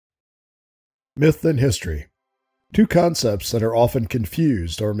Myth and history, two concepts that are often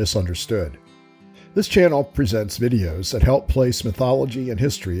confused or misunderstood. This channel presents videos that help place mythology and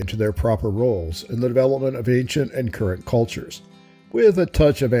history into their proper roles in the development of ancient and current cultures, with a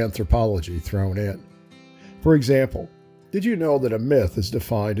touch of anthropology thrown in. For example, did you know that a myth is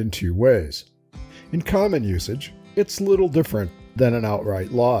defined in two ways? In common usage, it's little different than an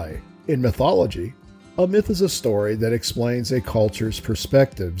outright lie. In mythology, a myth is a story that explains a culture's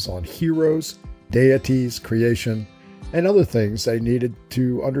perspectives on heroes, deities, creation, and other things they needed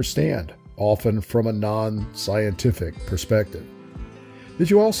to understand, often from a non-scientific perspective. Did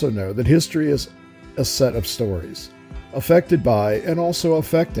you also know that history is a set of stories, affected by and also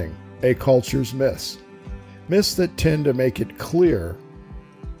affecting a culture's myths? Myths that tend to make it clear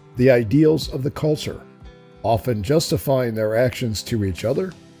the ideals of the culture, often justifying their actions to each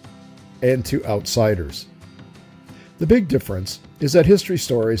other and to outsiders. The big difference is that history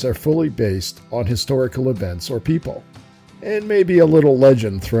stories are fully based on historical events or people, and maybe a little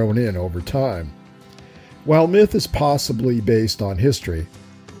legend thrown in over time. While myth is possibly based on history,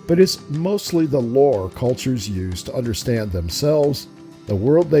 but is mostly the lore cultures use to understand themselves, the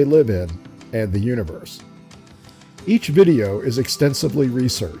world they live in, and the universe. Each video is extensively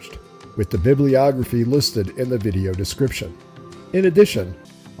researched, with the bibliography listed in the video description. In addition,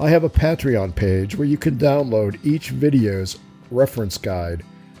 I have a Patreon page where you can download each video's reference guide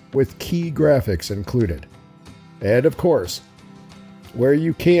with key graphics included. And of course, where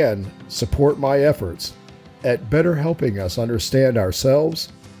you can, support my efforts at better helping us understand ourselves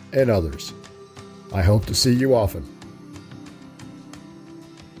and others. I hope to see you often.